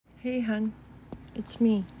Hey, hun, it's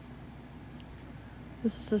me.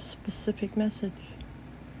 This is a specific message.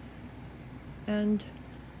 And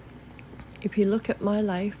if you look at my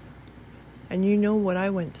life and you know what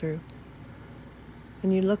I went through,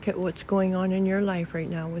 and you look at what's going on in your life right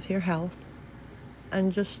now with your health,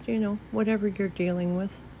 and just, whatever you're dealing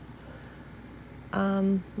with,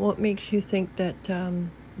 what makes you think that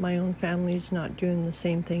my own family's not doing the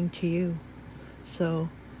same thing to you? So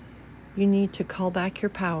you need to call back your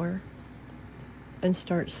power and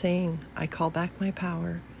start saying, I call back my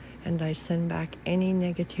power and I send back any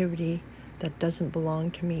negativity that doesn't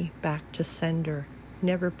belong to me back to sender.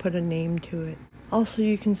 Never put a name to it. Also,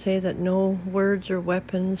 you can say that no words or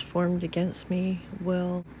weapons formed against me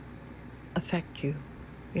will affect you.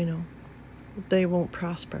 They won't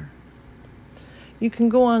prosper. You can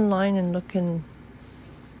go online and look in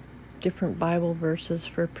different Bible verses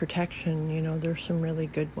for protection. There's some really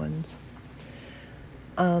good ones.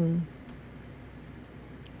 And,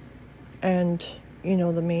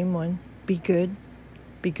 the main one, be good.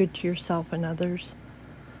 Be good to yourself and others.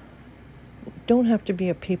 Don't have to be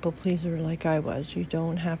a people pleaser like I was. You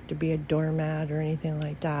don't have to be a doormat or anything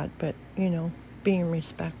like that. But, being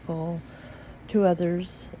respectful to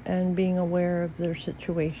others and being aware of their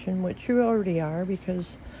situation, which you already are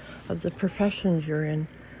because of the professions you're in.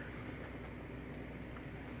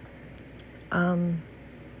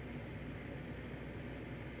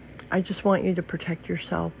 I just want you to protect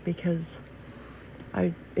yourself because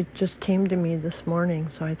it just came to me this morning,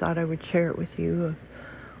 so I thought I would share it with you of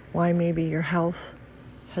why maybe your health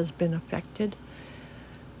has been affected.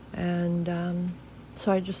 And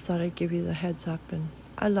so I just thought I'd give you the heads up, and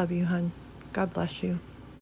I love you, hon. God bless you.